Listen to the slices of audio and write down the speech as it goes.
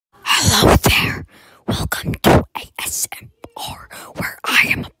Hello there. Welcome to ASMR, where I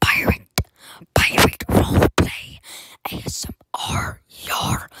am a pirate. Pirate roleplay. ASMR.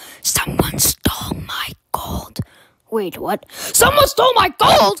 Yar. Someone stole my gold. Wait, what? Someone stole my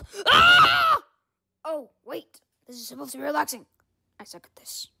gold? Ah! Oh, wait. This is supposed to be relaxing. I suck at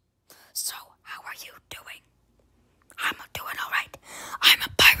this. So, how are you doing? I'm doing alright. I'm a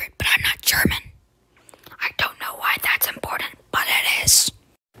pirate, but I'm not German. I don't know why that's important, but it is.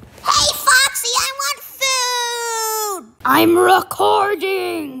 Hey, Foxy, I want food! I'm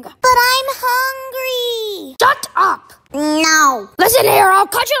recording! But I'm hungry! Shut up! No. Listen here, I'll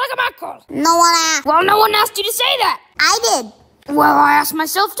cut you like a mackerel. No one asked. Well, no one asked you to say that. I did. Well, I asked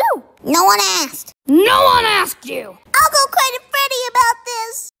myself too. No one asked. No one asked you. I'll go cry to Freddy about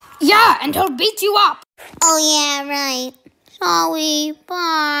this. Yeah, and he'll beat you up. Oh, yeah, right. Sorry,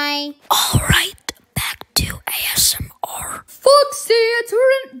 bye. Alright, back to ASMR. Foxy, it's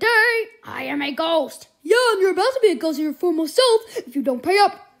rent day. I am a ghost. Yeah, and you're about to be a ghost of your former self if you don't pay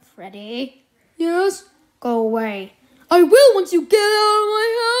up. Freddy, Yes? go away. I will once you get out of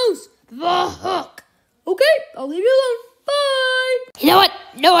my house. The hook. Okay, I'll leave you alone. Bye. You know what?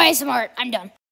 No ASMR. I'm done.